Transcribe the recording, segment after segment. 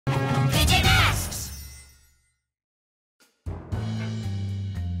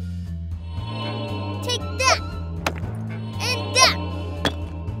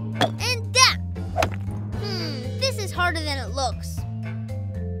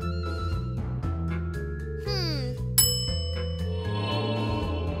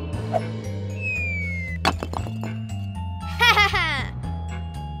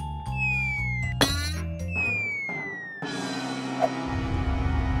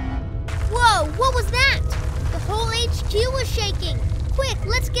What was that? The whole HQ was shaking. Quick,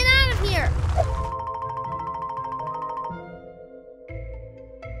 let's get out of here.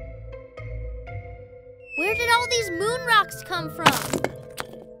 Where did all these moon rocks come from?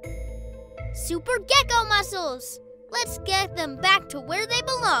 Super Gekko muscles! Let's get them back to where they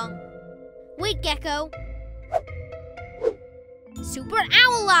belong. Wait, Gekko. Super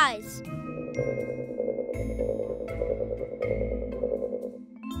Owl Eyes!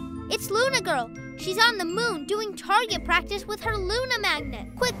 It's Luna Girl. She's on the moon doing target practice with her Luna magnet.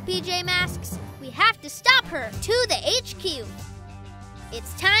 Quick, PJ Masks. We have to stop her to the HQ.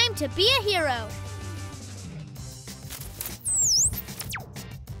 It's time to be a hero.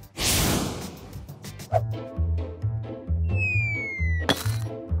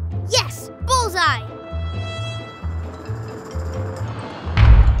 Yes! Bullseye!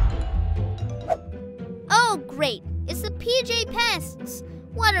 Oh, great. It's the PJ Pests.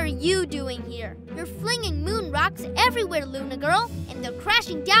 What are you doing here? You're flinging moon rocks everywhere, Luna Girl, and they're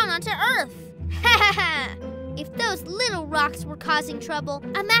crashing down onto Earth. Ha ha ha! If those little rocks were causing trouble,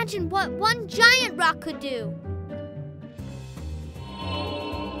 imagine what one giant rock could do.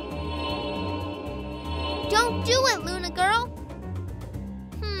 Don't do it, Luna Girl.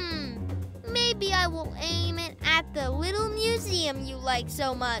 Maybe I will aim it at the little museum you like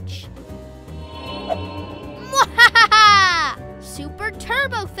so much. Mwahaha! Super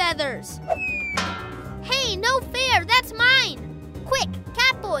Turbo Feathers! Hey, no fair, that's mine! Quick,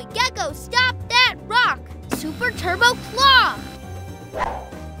 Catboy, Gekko, stop that rock! Super Turbo Claw!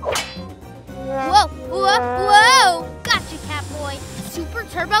 Whoa, whoa, whoa! Gotcha, Catboy! Super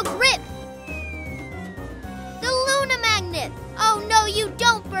Turbo Grip! The Luna Magnet! Oh no, you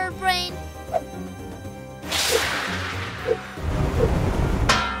don't, Bird Brain!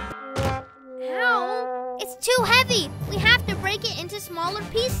 Ow! It's too heavy! We have to break it into smaller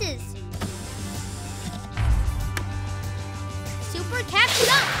pieces. Super Catch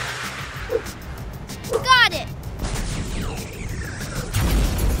Up! Got it!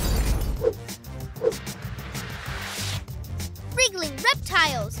 Wriggling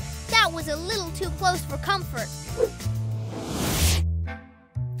reptiles! That was a little too close for comfort.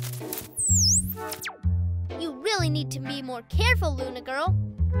 You really need to be more careful, Luna Girl.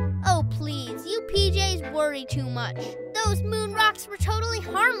 Oh, please, you PJs worry too much. Those moon rocks were totally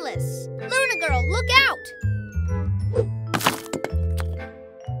harmless. Luna Girl, look out!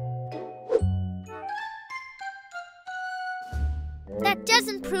 That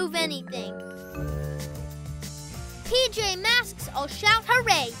doesn't prove anything. PJ Masks all shout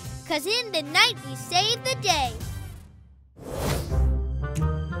hooray, 'cause in the night we save the day.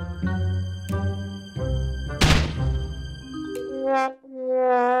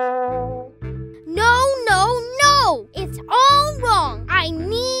 No! It's all wrong. I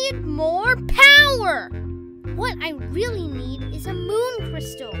need more power. What I really need is a moon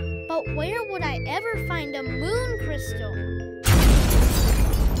crystal. But where would I ever find a moon crystal?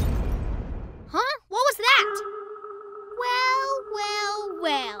 Huh? What was that?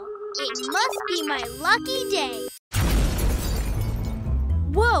 Well. It must be my lucky day.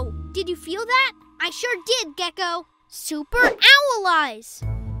 Whoa, did you feel that? I sure did, Gekko. Super Owl Eyes.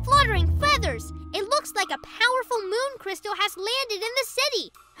 Fluttering feathers. It looks like a powerful moon crystal has landed in the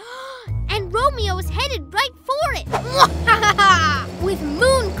city. And Romeo is headed right for it. With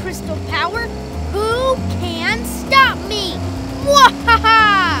moon crystal power, who can stop me?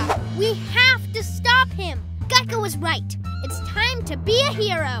 We have to stop him. Gekko is right. It's time to be a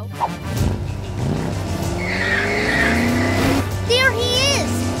hero. There he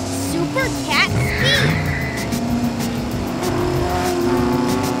is. Super Cat Speed.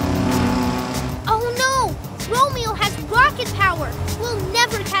 Romeo has rocket power. We'll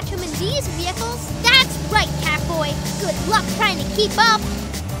never catch him in these vehicles. That's right, Catboy. Good luck trying to keep up.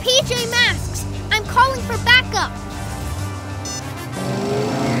 PJ Masks, I'm calling for backup.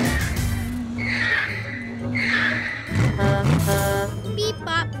 Beep,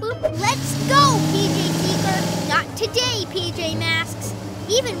 bop, boop. Let's go, PJ Seeker. Not today, PJ Masks.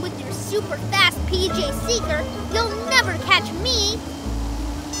 Even with your super fast PJ Seeker, you'll never catch me.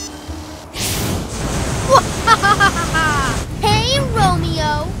 Hey,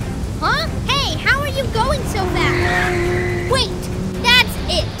 Romeo! Huh? Hey, how are you going so fast? Wait, that's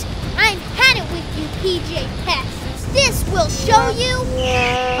it! I've had it with you, PJ Pests. This will show you...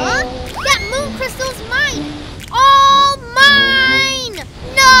 Huh? That moon crystal's mine! All mine!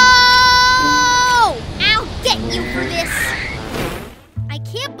 No! I'll get you for this! I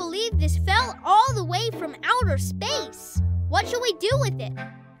can't believe this fell all the way from outer space. What shall we do with it?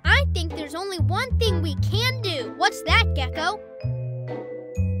 I think there's only one thing we can do. What's that, Gekko?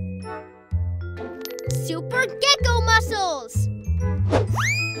 Super Gekko muscles!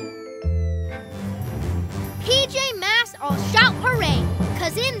 PJ Masks all shout hooray,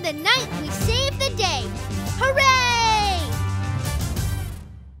 'cause in the night we save the day. Hooray!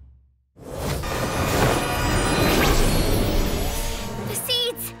 The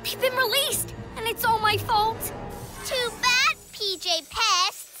seeds, they've been released, and it's all my fault. Too bad, PJ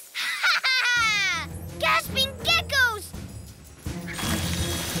Pests. Gasping geckos!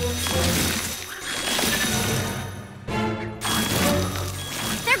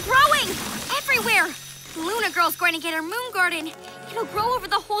 They're growing everywhere. Luna Girl's going to get her moon garden. It'll grow over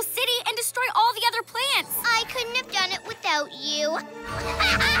the whole city and destroy all the other plants. I couldn't have done it without you.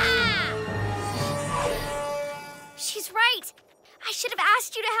 She's right. I should have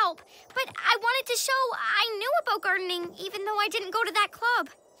asked you to help, but I wanted to show I knew about gardening even though I didn't go to that club.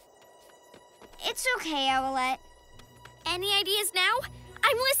 It's okay, Owlette. Any ideas now?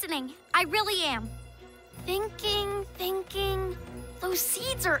 I'm listening. I really am. Thinking. Those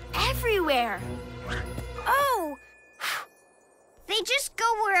seeds are everywhere. Oh! They just go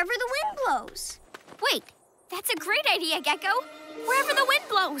wherever the wind blows. Wait, that's a great idea, Gekko. Wherever the wind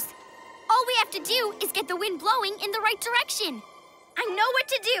blows. All we have to do is get the wind blowing in the right direction. I know what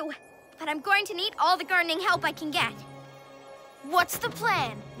to do, but I'm going to need all the gardening help I can get. What's the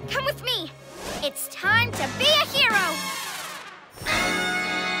plan? Come with me. It's time to be a hero.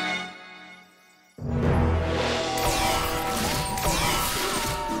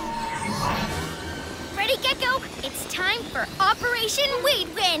 Ready, Gekko? It's time for Operation Weed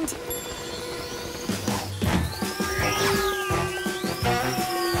Wind.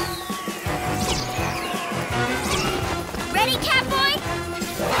 Ready, Catboy?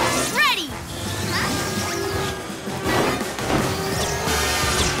 Ready!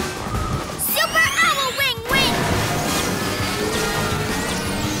 Super Owl Wing Wind!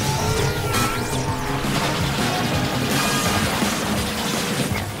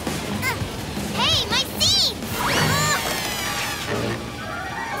 Hey, my seeds!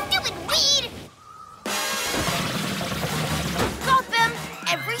 Stupid weed! Got them!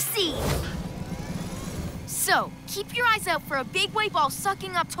 Every seed! So, keep your eyes out for a big wave ball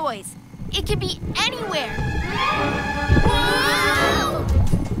sucking up toys. It can be anywhere. Whoa!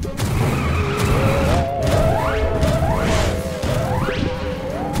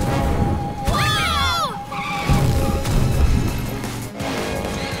 Whoa!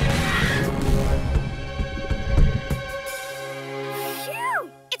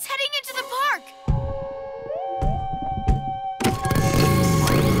 Phew! It's heading into the park.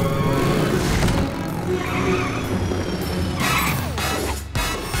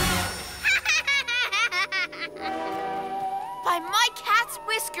 By my cat's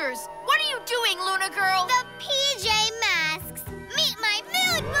whiskers! What are you doing, Luna Girl? The PJ Masks! Meet my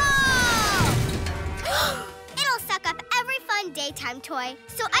moon ball! It'll suck up every fun daytime toy,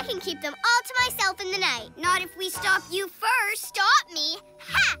 so I can keep them all to myself in the night. Not if we stop you first. Stop me?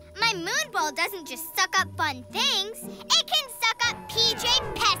 Ha! My moon ball doesn't just suck up fun things. It can suck up PJ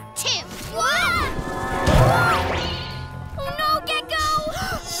Pest too. What? Oh no, Gekko!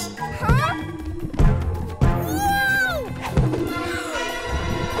 Huh?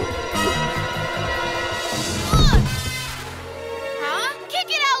 Huh? Kick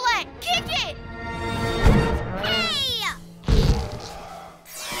it, Owlette! Kick it! Hey!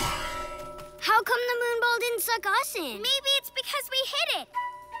 How come the moon ball didn't suck us in? Maybe it's because we hit it.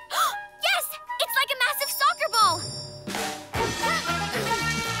 Yes! It's like a massive soccer ball!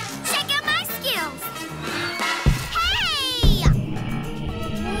 Check out my skills! Hey!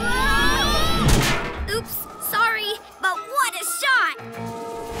 Whoa! Oops, sorry, but what a shot!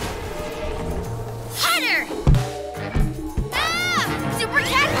 Header! Ah! Super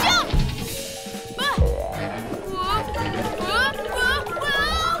cat jump! Ah! Whoa! Whoa! Whoa! Whoa!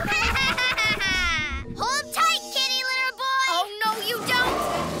 Hold tight, kitty litter boy! Oh, no, you don't!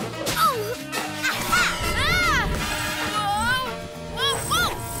 Oh! Aha! Ah! Whoa! Whoa!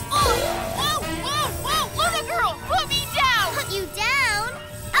 Whoa! Whoa! Whoa! Whoa! Luna Girl, put me down! Put you down?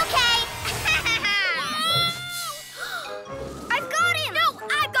 Okay. I've got him! No,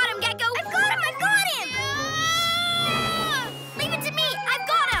 I've got him, Gekko! I've got him! I've got him! Leave it to me! I've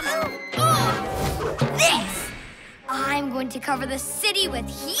got him! This! I'm going to cover the city with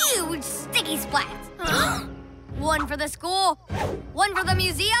huge sticky splats. One for the school, one for the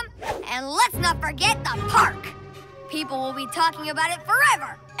museum, and let's not forget the park. People will be talking about it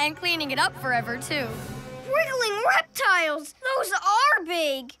forever and cleaning it up forever, too. Wriggling reptiles! Those are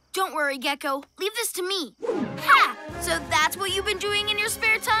big! Don't worry, Gekko. Leave this to me. Ha! So that's what you've been doing in your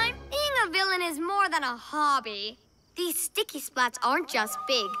spare time? Being a villain is more than a hobby. These sticky splats aren't just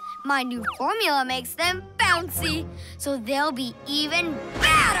big. My new formula makes them bouncy, so they'll be even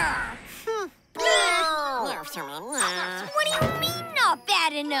better. What do you mean not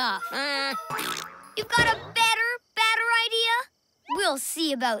bad enough? You've got a better idea? We'll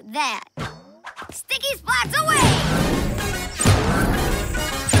see about that. Sticky splats away!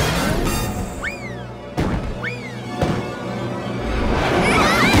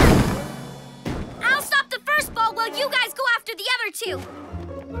 I'll stop the first ball while you guys go after the other two.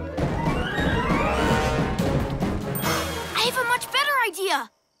 I have a much better idea.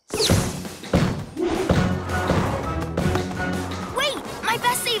 Wait, my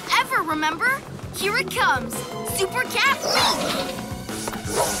best save ever, remember? Here it comes. Super Cat Leap!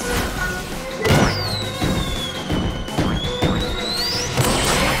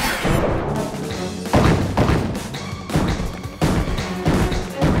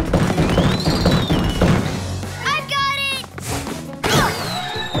 I've got it!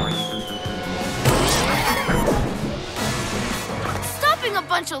 Stopping a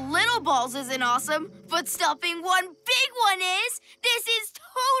bunch of little balls isn't awesome, but stopping one big one is. This is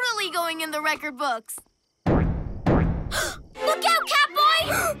totally going in the record books. Look out,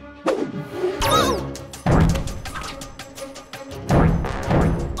 Catboy! Whoa!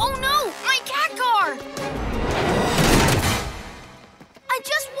 Oh no, my cat car! I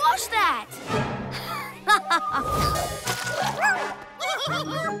just washed that!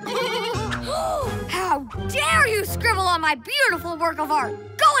 How dare you scribble on my beautiful work of art!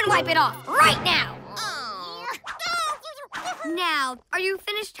 Go and wipe it off right now! Now, are you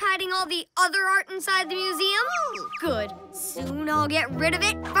finished hiding all the other art inside the museum? Good. Soon I'll get rid of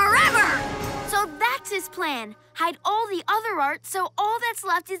it forever! So that's his plan. Hide all the other art so all that's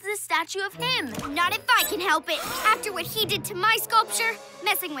left is the statue of him. Not if I can help it. After what he did to my sculpture,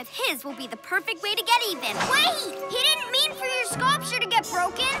 messing with his will be the perfect way to get even. Wait! He didn't mean for your sculpture to get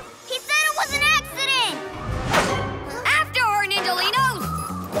broken. He said it was an accident! After her, Ninjalinos!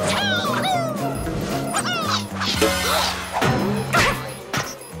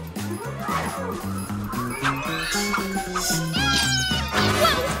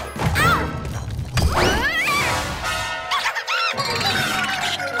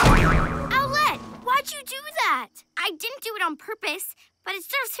 Owlette, why'd you do that? I didn't do it on purpose, but it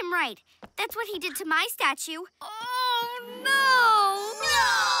serves him right. That's what he did to my statue. Oh, no!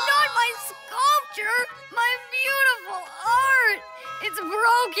 Not my sculpture! My beautiful art! It's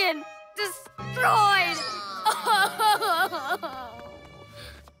broken! Destroyed!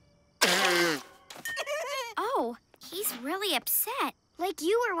 Oh, he's really upset. Like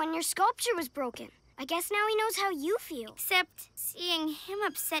you were when your sculpture was broken. I guess now he knows how you feel. Except seeing him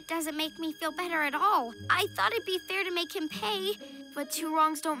upset doesn't make me feel better at all. I thought it'd be fair to make him pay. But two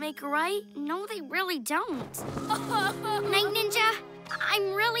wrongs don't make a right? No, they really don't. Night Ninja,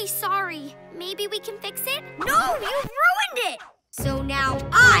 I'm really sorry. Maybe we can fix it? No, you've ruined it! So now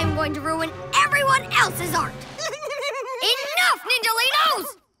I'm going to ruin everyone else's art. Enough,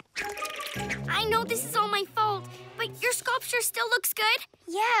 Ninjalinos! I know this is all my fault, but your sculpture still looks good.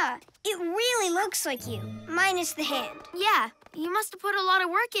 Yeah, it really looks like you, minus the hand. Yeah, you must have put a lot of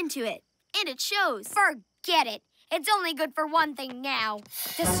work into it, and it shows. Forget it. It's only good for one thing now.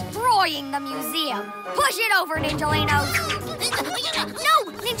 Destroying the museum. Push it over, Ninjalinos. No,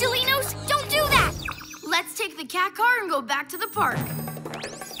 Ninjalinos, don't do that. Let's take the cat car and go back to the park.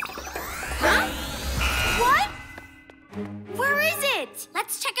 Huh? What? Where is it?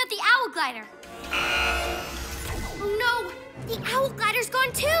 Let's check out the owl glider. Oh no, the owl glider's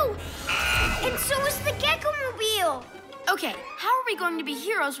gone too. And so is the Gekko-mobile. Okay, how are we going to be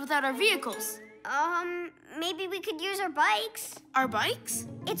heroes without our vehicles? Maybe we could use our bikes. Our bikes?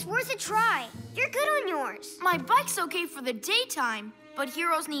 It's worth a try. You're good on yours. My bike's okay for the daytime, but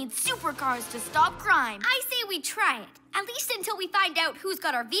heroes need supercars to stop crime. I say we try it, at least until we find out who's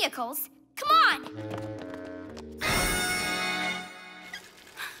got our vehicles. Come on.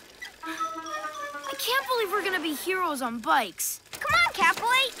 I can't believe we're gonna be heroes on bikes. Come on,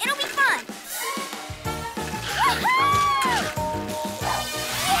 Catboy. It'll be fun.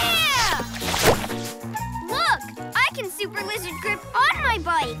 Yeah! Look, I can super lizard grip on my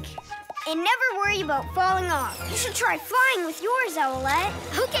bike. And never worry about falling off. You should try flying with yours, Owlette.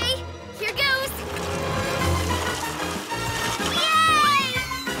 Okay, here goes. Yay!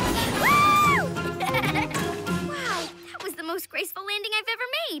 Woo! Wow, that was the most graceful landing I've ever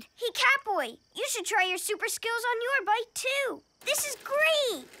made. Hey, Catboy, you should try your super skills on your bike, too. This is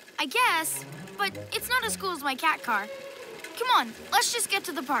great. I guess, but it's not as cool as my cat car. Come on, let's just get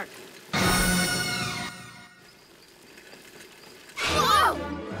to the park. Whoa!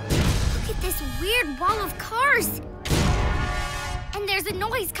 Look at this weird wall of cars. And there's a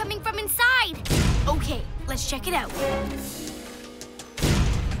noise coming from inside. Okay, let's check it out.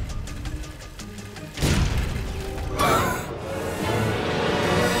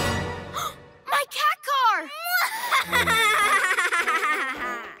 My cat car!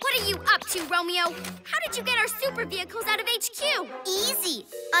 What are you up to, Romeo? How did you get our super vehicles out of HQ? Easy.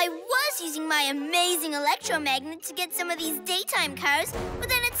 I was using my amazing electromagnet to get some of these daytime cars, but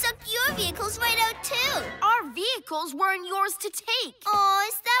then it sucked your vehicles right out too. Our vehicles weren't yours to take. Oh,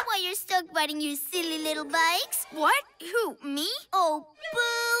 is that why you're stuck riding your silly little bikes? What? Who, me? Oh,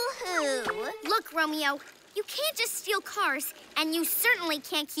 boo-hoo. Look, Romeo, you can't just steal cars, and you certainly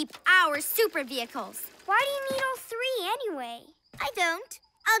can't keep our super vehicles. Why do you need all three anyway? I don't.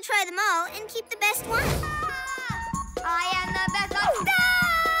 I'll try them all and keep the best one. I am the best pop star!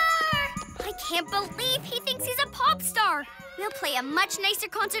 I can't believe he thinks he's a pop star. We'll play a much nicer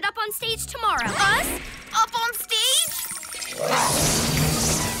concert up on stage tomorrow. Us? Up on stage?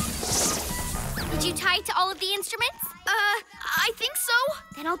 Did you tie it to all of the instruments? I think so.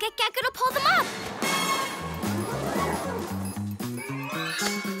 Then I'll get Gekko to pull them up.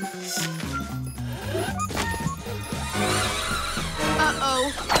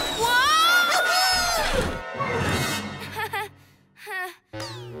 Uh-oh.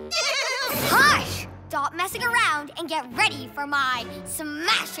 Hush! Stop messing around and get ready for my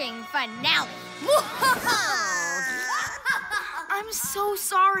smashing finale. I'm so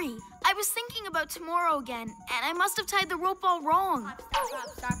sorry. I was thinking about tomorrow again, and I must have tied the rope all wrong.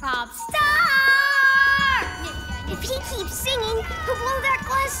 Pop star! If he keeps singing, he'll blow that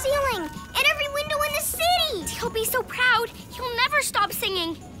glass ceiling and every window in the city. He'll be so proud, he'll never stop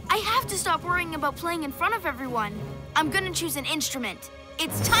singing. I have to stop worrying about playing in front of everyone. I'm gonna choose an instrument.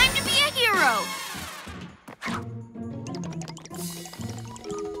 It's time to be a hero.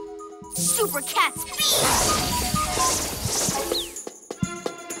 Super cat speed!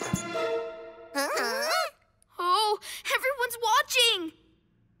 Oh, everyone's watching!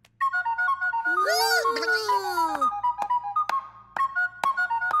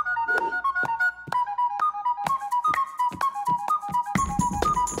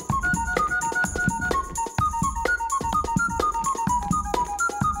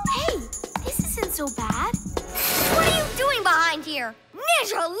 Hey, this isn't so bad. What are you doing behind here?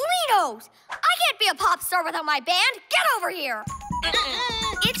 Ninjalinos! I can't be a pop star without my band. Get over here!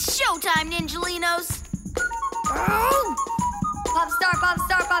 It's showtime, Ninjalinos. Pop star, pop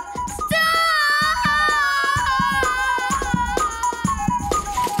star, pop star!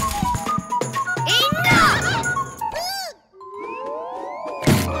 Enough!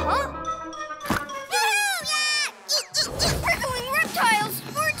 Huh? We're going reptiles!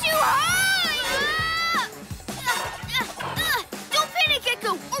 We're too high! Don't panic,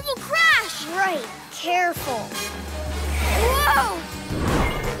 Gekko, or we'll crash! Right, careful. Whoa!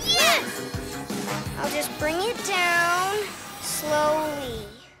 Yes! I'll just bring it down slowly.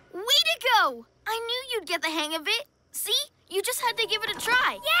 Way to go! I knew you'd get the hang of it. See? You just had to give it a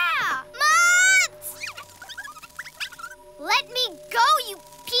try. Yeah! Mutts! Let me go, you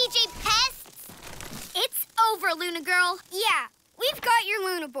PJ pests! It's over, Luna Girl. Yeah, we've got your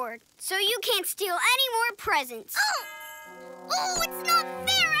Luna board, so you can't steal any more presents. Oh, it's not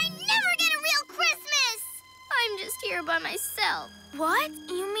fair! I never get a real Christmas! I'm just here by myself. What?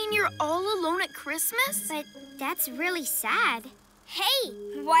 You mean you're all alone at Christmas? But that's really sad. Hey,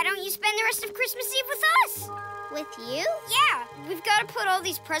 why don't you spend the rest of Christmas Eve with us? With you? Yeah, we've got to put all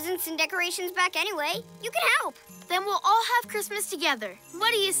these presents and decorations back anyway. You can help. Then we'll all have Christmas together.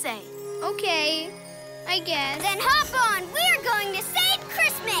 What do you say? Okay, I guess. Then hop on. We're going to save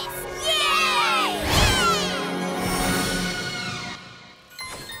Christmas. Yay!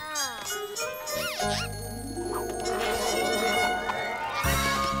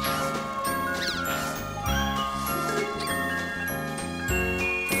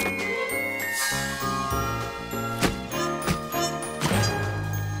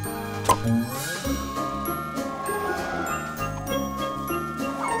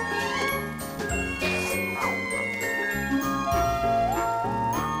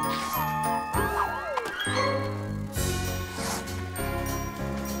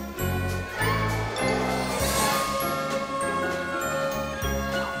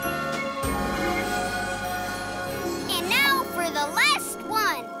 And now for the last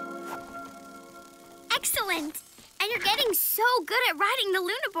one. Excellent! And you're getting so good at riding the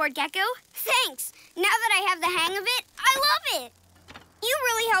Luna board, Gekko. Thanks. Now that I have the hang of it, I love it. You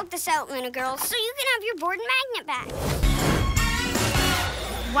really helped us out, Luna Girl, so you can have your board and magnet back.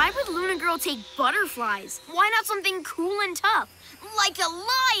 Why would Luna Girl take butterflies? Why not something cool and tough? Like a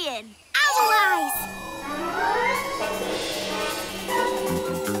lion! Owl eyes!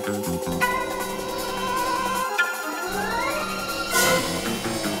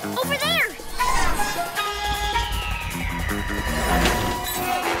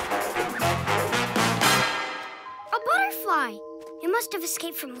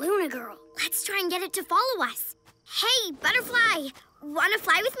 from Luna Girl. Let's try and get it to follow us. Hey, butterfly, wanna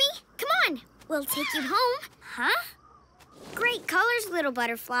fly with me? Come on, we'll take you home. Huh? Great colors, little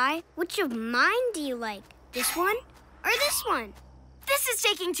butterfly. Which of mine do you like? This one or this one? This is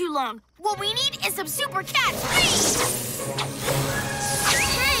taking too long. What we need is some super cat speed!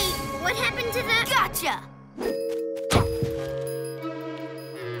 Hey, what happened to the... Gotcha!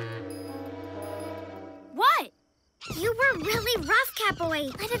 What? You were really rough,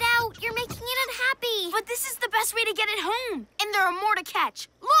 Catboy. Let it out. You're making it unhappy. But this is the best way to get it home. And there are more to catch.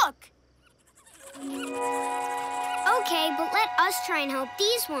 Look! Okay, but let us try and help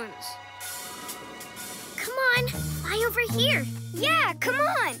these ones. Come on, fly over here. Yeah, come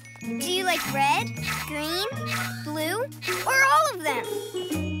on. Do you like red, green, blue, or all of them?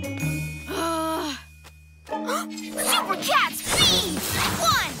 Super cat speed!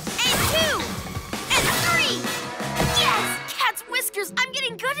 1 and 2 and 3! Yes! Cat's whiskers, I'm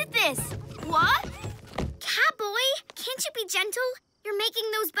getting good at this! What? Catboy, can't you be gentle? You're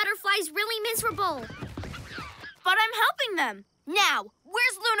making those butterflies really miserable. But I'm helping them. Now,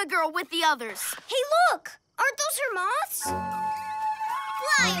 where's Luna Girl with the others? Hey, look! Aren't those her moths?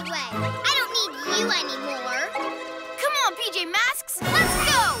 Fly away. I don't need you anymore. Come on, PJ Masks, let's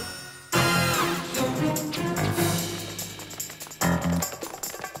go!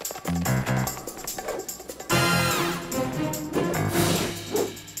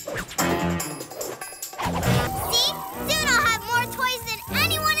 See? Soon I'll have more toys than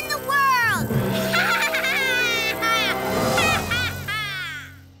anyone in the world.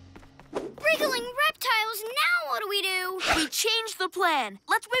 Wriggling reptiles, now what do we do? We changed the plan.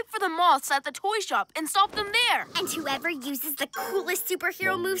 Let's wait for the moths at the toy shop and stop them there. And whoever uses the coolest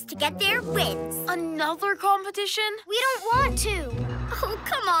superhero moves to get there wins. Another competition? We don't want to. Oh,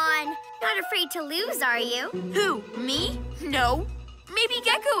 come on. Not afraid to lose, are you? Who, me? No. Maybe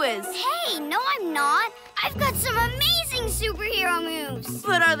Gekko is. Hey, no I'm not. I've got some amazing superhero moves.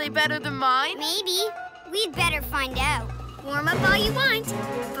 But are they better than mine? Maybe. We'd better find out. Warm up all you want,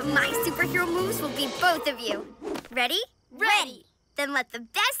 but my superhero moves will beat both of you. Ready? Ready. Then let the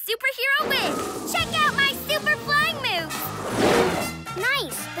best superhero win. Check out my super flying move.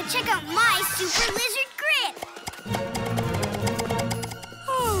 Nice, but check out my super lizard grip.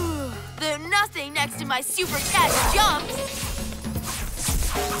 They're nothing next to my super cat jumps.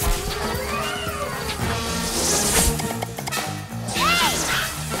 Hey!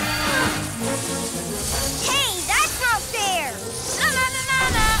 Hey, that's not fair!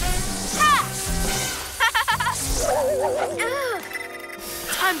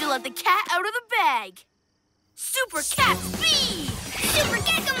 Time to let the cat out of the bag. Super cat speed! Super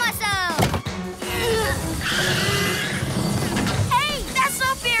Gekko muscle! Hey, that's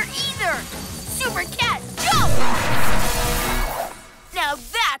not fair either! Super cat jump! Now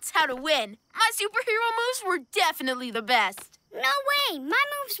that's how to win. My superhero moves were definitely the best. No way! My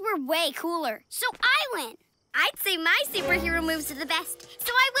moves were way cooler, so I win. I'd say my superhero moves are the best,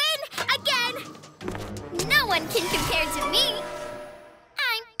 so I win again. No one can compare to me.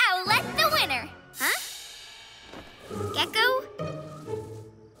 I'm Owlette the winner. Huh? Gekko?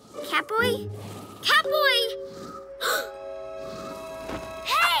 Catboy? Catboy!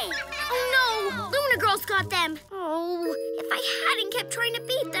 Hey! Oh no! Luna Girl's got them. Oh, if I hadn't kept trying to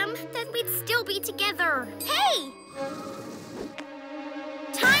beat them, then we'd still be together. Hey!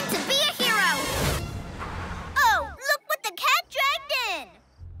 Time to be a hero! Oh, look what the cat dragged in!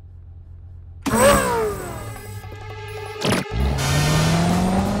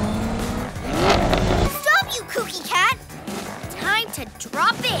 Stop, you kooky cat! Time to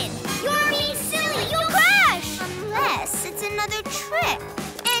drop in. You're being silly! You'll crash! Unless it's another trick.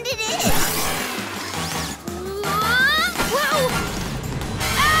 And it is. Whoa!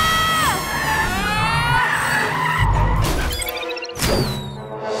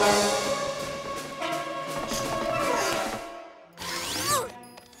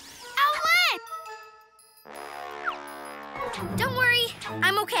 Don't worry,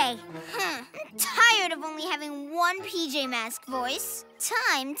 I'm okay. I'm tired of only having one PJ Mask voice.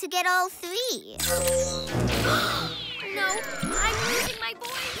 Time to get all three. No, I'm losing my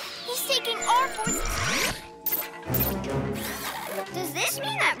voice. He's taking our voices. Does this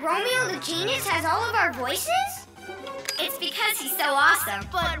mean that Romeo the Genius has all of our voices? It's because he's so awesome.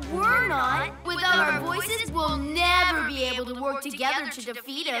 But we're not. Without our voices, we'll never be able to work together to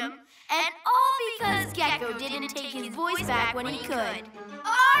defeat him. And all because Gekko didn't take his voice back when he could.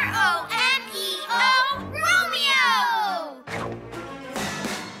 R-O-M-E-O, Romeo!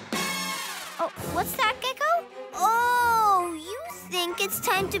 Oh, what's that, Gekko? Oh, you think it's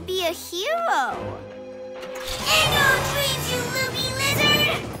time to be a hero. And no trees, you loopy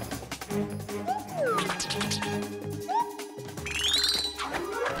lizard! Imagine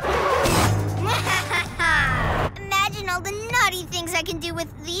all the naughty things I can do with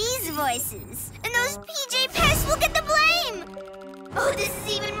these voices. And those PJ pests will get the blame. Oh, this is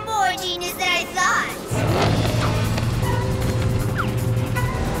even more genius than I thought.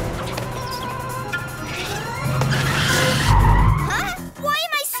 Huh? Why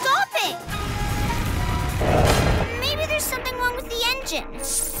am I stopping? Maybe there's something wrong with the engine.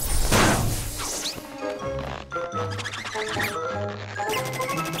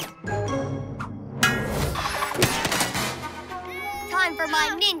 Time for my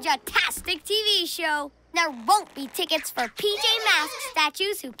ninja-tastic TV show. There won't be tickets for PJ Masks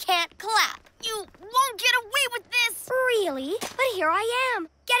statues who can't clap. You won't get away with this! Really? But here I am,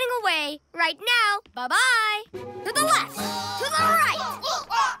 getting away right now. Bye-bye. To the left, to the right.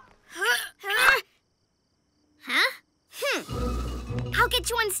 Huh? I'll get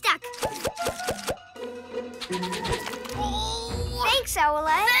you unstuck. Thanks,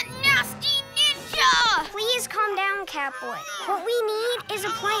 Owlette. That nasty ninja! Please calm down, Catboy. What we need is a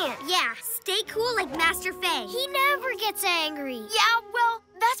plan. Yeah, stay cool like Master Fang. He never gets angry. Yeah, well,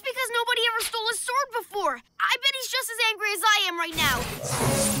 that's because nobody ever stole a sword before. I bet he's just as angry as I am right now.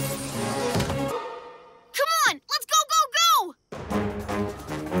 Come on, let's go, go, go!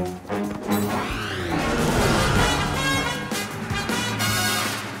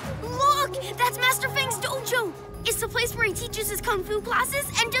 Look, that's Master Fang's dojo. It's the place where he teaches his kung fu classes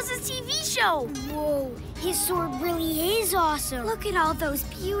and does his TV show. Whoa, his sword really is awesome. Look at all those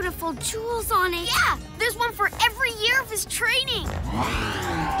beautiful jewels on it. Yeah, there's one for every year of his training.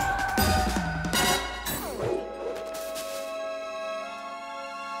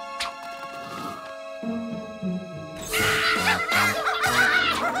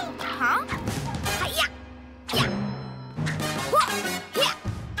 Huh? Hi-ya! Yeah! Whoa! Yeah!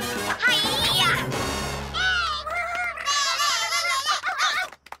 Hi-ya!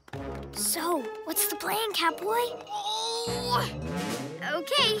 So, what's the plan, Catboy?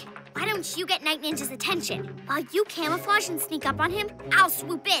 Okay, why don't you get Night Ninja's attention? While you camouflage and sneak up on him, I'll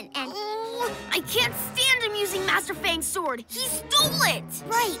swoop in and... I can't stand him using Master Fang's sword. He stole it.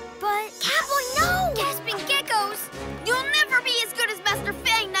 Right, but... Catboy, no! Gasping geckos! You'll never be as good as Master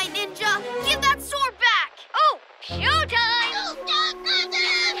Fang, Night Ninja. Give that sword back. Oh, showtime!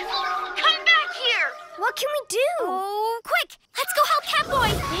 Come back here. What can we do? Oh, quick! Let's go help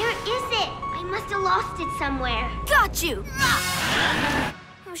Catboy! Where is it? I must have lost it somewhere. Got you.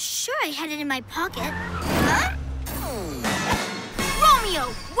 I'm sure I had it in my pocket. Huh?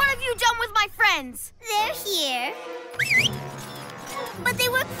 Romeo, what have you done with my friends? They're here. But they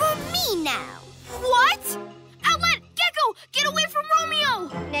work for me now. What? Owlette, Gekko, get away from Romeo!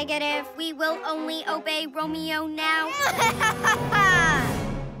 Negative. We will only obey Romeo now.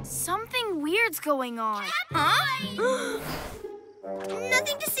 Something weird's going on. Huh?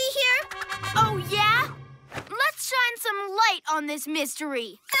 Nothing to see here. Oh, yeah? Let's shine some light on this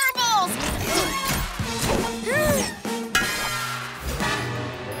mystery. Furballs!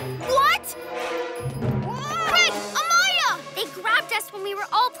 What? Greg! Amaya! They grabbed us when we were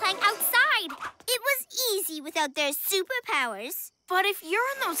all playing outside. It was easy without their superpowers. But if you're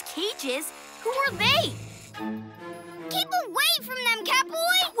in those cages, who are they? Keep away from them,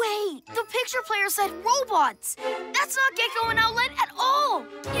 Catboy! Wait, the picture player said robots. That's not Gekko and Owlette at all.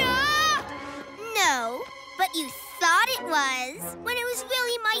 Yeah! No, but you thought it was, when it was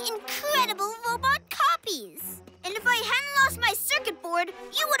really my incredible robot copies. And if I hadn't lost my circuit board,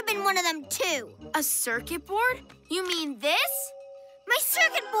 you would have been one of them too. A circuit board? You mean this? My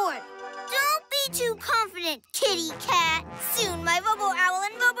circuit board! Don't be too confident, kitty cat. Soon my Robo Owl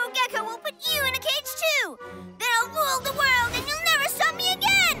and Robo Gekko will put you in a cage too. Then I'll rule the world and you'll never stop me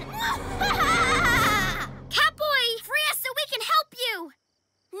again! Catboy, free us so we can help you.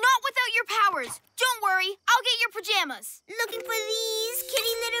 Not without your powers. Don't worry, I'll get your pajamas. Looking for these,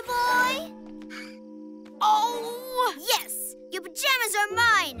 kitty litter boy? Oh! Yes, your pajamas are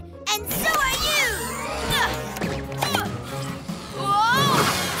mine, and so are you!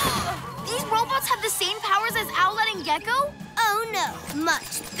 These robots have the same powers as Owlette and Gekko? Oh no,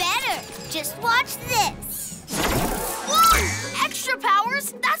 much better. Just watch this. Whoa! Extra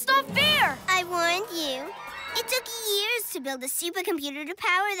powers? That's not fair! I warned you. It took years to build a supercomputer to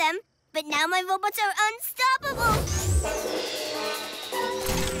power them, but now my robots are unstoppable.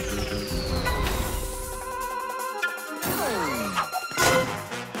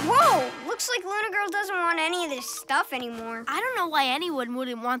 Whoa! Looks like Luna Girl doesn't want any of this stuff anymore. I don't know why anyone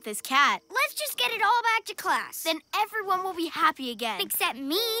wouldn't want this cat. Let's just get it all back to class. Then everyone will be happy again. Except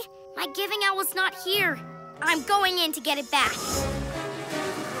me. My giving owl's not here. I'm going in to get it back.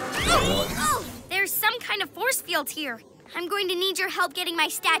 force field here. I'm going to need your help getting my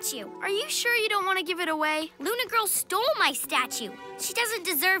statue. Are you sure you don't want to give it away? Luna Girl stole my statue. She doesn't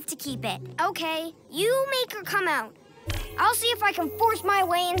deserve to keep it. Okay, you make her come out. I'll see if I can force my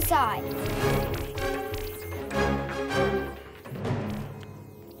way inside.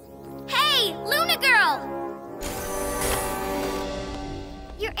 Hey, Luna Girl!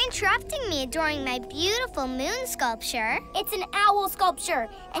 You're interrupting me adoring my beautiful moon sculpture. It's an owl sculpture,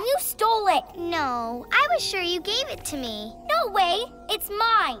 and you stole it. No, I was sure you gave it to me. No way, it's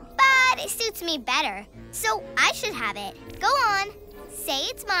mine. But it suits me better, so I should have it. Go on, say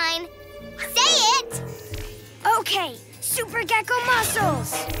it's mine. Say it! Okay, Super Gekko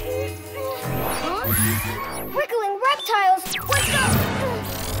muscles. Huh? Wriggling reptiles. What's up?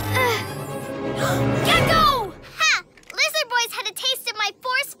 Gekko! Ha! Lizard Boys had a taste of my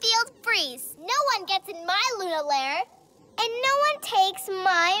force field freeze. No one gets in my Luna lair, and no one takes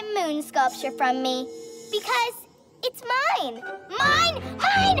my moon sculpture from me because it's mine. Mine!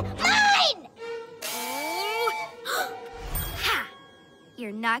 Mine! Mine! Ha!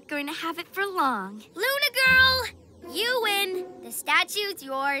 You're not going to have it for long. Luna Girl, you win. The statue's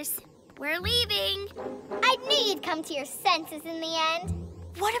yours. We're leaving. I knew you'd come to your senses in the end.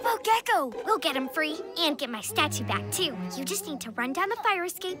 What about Gekko? We'll get him free and get my statue back, too. You just need to run down the fire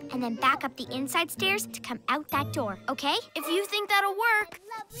escape and then back up the inside stairs to come out that door, okay? If you think that'll work.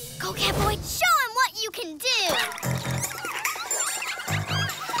 Go, Catboy. Show him what you can do.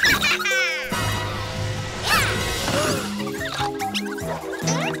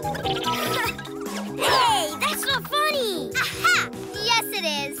 Hey, that's not funny. Aha! Yes, it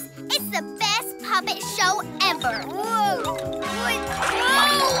is. It's the best puppet show ever. Whoa.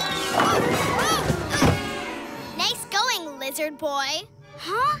 Nice going, Lizard Boy.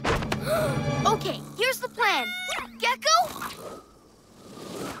 Huh? Okay, here's the plan. Gekko?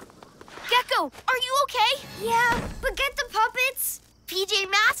 Gekko, are you okay? Yeah, but get the puppets. PJ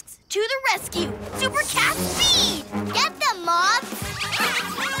Masks, to the rescue. Super Cat speed! Get them, Moths!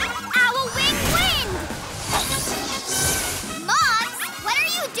 Owl Wing Wind! Moths, what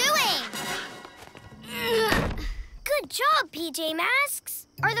are you doing? Good job, PJ Masks.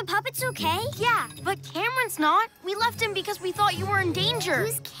 Are the puppets okay? Yeah, but Cameron's not. We left him because we thought you were in danger.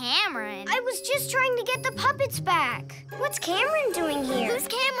 Who's Cameron? I was just trying to get the puppets back. What's Cameron doing here? Who's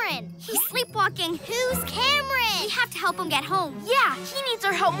Cameron? He's sleepwalking. Who's Cameron? We have to help him get home. Yeah, he needs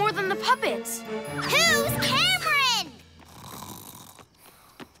our help more than the puppets. Who's Cameron?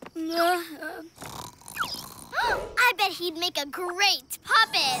 I bet he'd make a great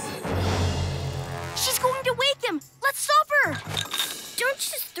puppet. She's going to wake him. Let's stop her. Don't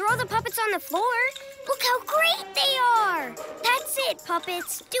just throw the puppets on the floor. Look how great they are. That's it,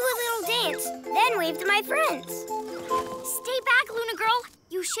 puppets. Do a little dance, then wave to my friends. Stay back, Luna Girl.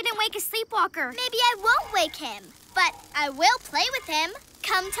 You shouldn't wake a sleepwalker. Maybe I won't wake him, but I will play with him.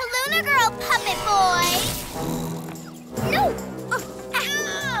 Come to Luna Girl, puppet boy. No!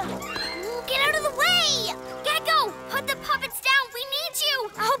 Get out of the way! Gekko, put the puppets down. We need you.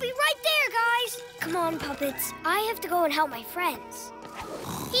 I'll be right there, guys. Come on, puppets. I have to go and help my friends.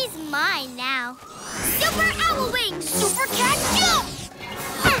 He's mine now. Super Owl Wing, Super Cat jump!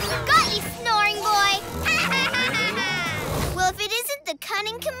 Got you, snoring boy. Well, if it isn't the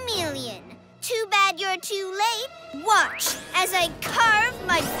cunning chameleon. Too bad you're too late. Watch as I carve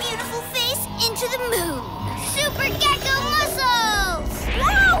my beautiful face into the moon. Super Gekko muscles!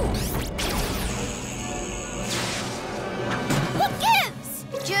 Whoa! What gives?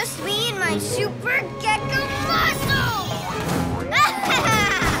 Just me and my Super Gekko muscles!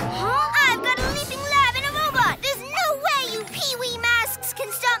 Huh? I've got a leaping lab and a robot. There's no way you Pee-wee masks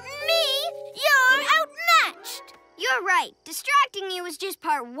can stop me. You're outmatched. You're right. Distracting you is just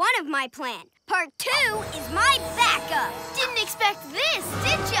part 1 of my plan. Part 2 is my backup. Didn't expect this,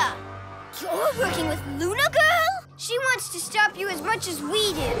 did ya? You're working with Luna Girl? She wants to stop you as much as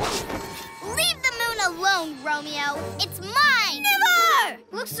we do. Leave the moon alone, Romeo. It's mine. Never!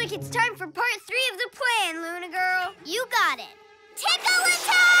 Looks like it's time for part 3 of the plan, Luna Girl. You got it. Tickle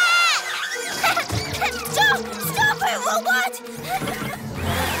attack! Stop it, robot!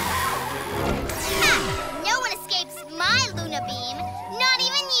 Ha! No one escapes my Luna beam. Not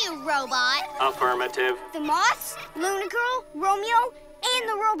even you, robot. Affirmative. The Moths, Luna Girl, Romeo, and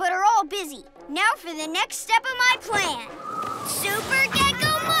the robot are all busy. Now for the next step of my plan. Super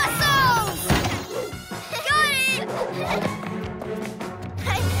Gekko muscles! Got it!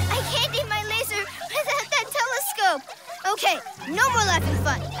 I can't aim my laser without that telescope. Okay, no more laughing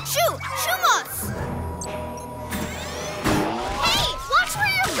fun. Shoo! Shoo, Moths! Hey, watch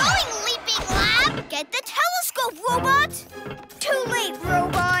where you're going, leaping lab! Get the telescope, robot! Too late,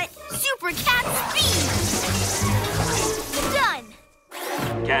 robot. Super Cat speed!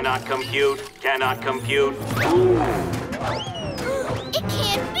 Cannot compute. Cannot compute. It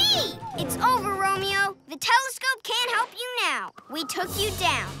can't be! It's over, Romeo. The telescope can't help you now. We took you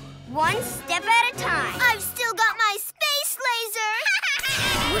down, one step at a time. I've still got my space laser!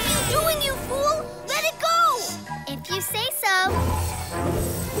 What are you doing, you fool? Let it go! If you say so.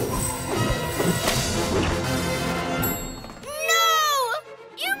 No!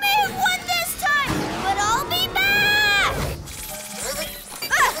 You may have won this time, but I'll be back!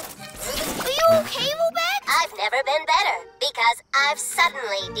 Are you okay, Owlette? I've never been better because I've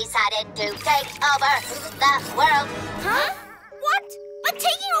suddenly decided to take over the world. Huh? What? But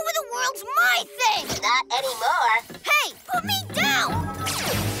taking over the world's my thing! Not anymore. Hey, put me down!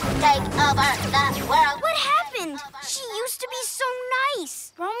 Take over the world. What happened? She used to be so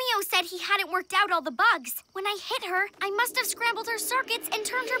nice. Romeo said he hadn't worked out all the bugs. When I hit her, I must have scrambled her circuits and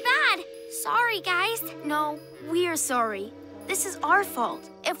turned her bad. Sorry, guys. No, we're sorry. This is our fault.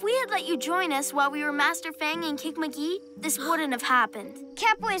 If we had let you join us while we were Master Fang and Kick McGee, this wouldn't have happened.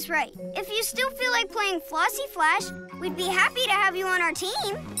 Catboy's right. If you still feel like playing Flossie Flash, we'd be happy to have you on our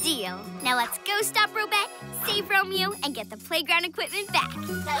team. Deal. Now let's go stop Robette, save Romeo, and get the playground equipment back. Take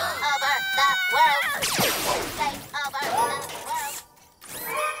over the world. Take over the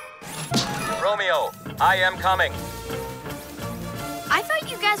world. Romeo, I am coming. I thought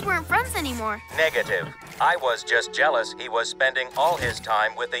you guys weren't friends anymore. Negative. I was just jealous he was spending all his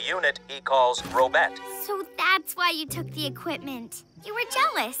time with the unit he calls Robette. So that's why you took the equipment. You were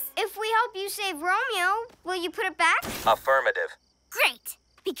jealous. If we help you save Romeo, will you put it back? Affirmative. Great,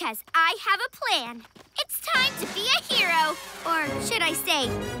 because I have a plan. It's time to be a hero. Or should I say,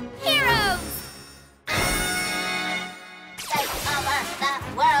 heroes. Take over the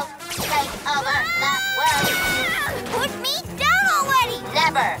world. Take over the world. Put me down already!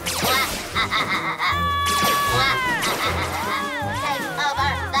 Never. Take over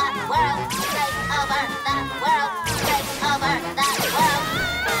the world. Take over the world. Take over the world.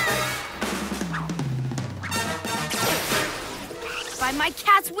 By my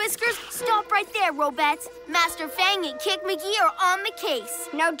cat's whiskers, stop right there, Robette. Master Fang and Kick McGee are on the case.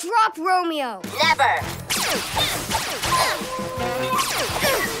 Now drop Romeo. Never.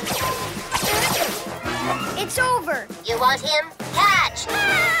 It's over. You want him? Catch!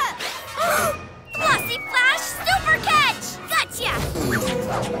 Flossie Flash Super Catch! Gotcha!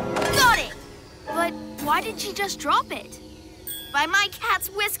 Got it! But why did she just drop it? By my cat's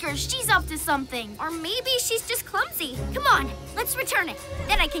whiskers, she's up to something. Or maybe she's just clumsy. Come on, let's return it.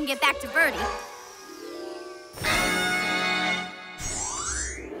 Then I can get back to Birdie.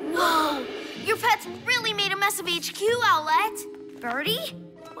 Whoa! Your pet's really made a mess of HQ, Owlette. Birdie?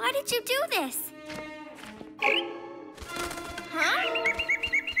 Why did you do this? Huh?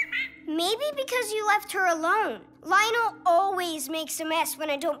 Maybe because you left her alone. Lionel always makes a mess when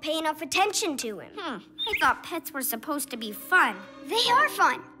I don't pay enough attention to him. I thought pets were supposed to be fun. They are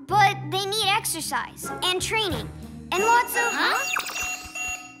fun, but they need exercise and training and lots of... Huh?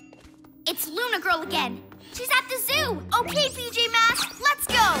 It's Luna Girl again. She's at the zoo. Okay, PJ Masks, let's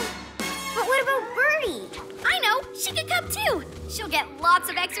go. But what about Birdie? I know, she can come too. She'll get lots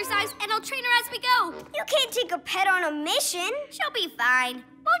of exercise and I'll train her as we go. You can't take a pet on a mission. She'll be fine.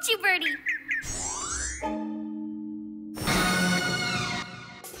 Won't you, Birdie?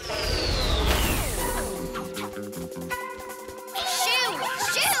 Shoo!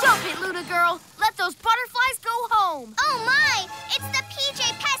 Stop it, Luna Girl. Let those butterflies go home. Oh my! It's the PJ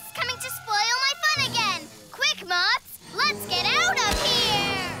pests coming to spoil my fun again. Quick, moths, let's get out of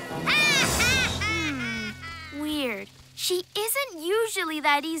here! Weird. She isn't usually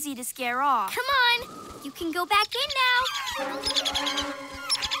that easy to scare off. Come on, you can go back in now.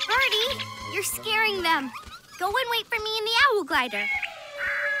 Birdie, you're scaring them. Go and wait for me in the owl glider.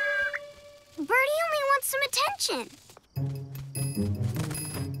 Birdie only wants some attention.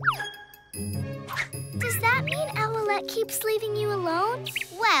 Does that mean Owlette keeps leaving you alone?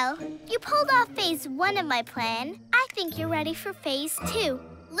 Well, you pulled off phase 1 of my plan. I think you're ready for phase 2.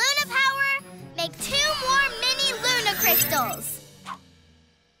 Luna Power, make 2 more mini Luna crystals.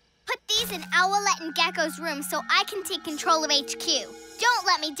 Put these in Owlette and Gekko's room so I can take control of HQ. Don't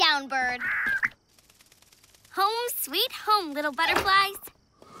let me down, Bird. Home sweet home, little butterflies.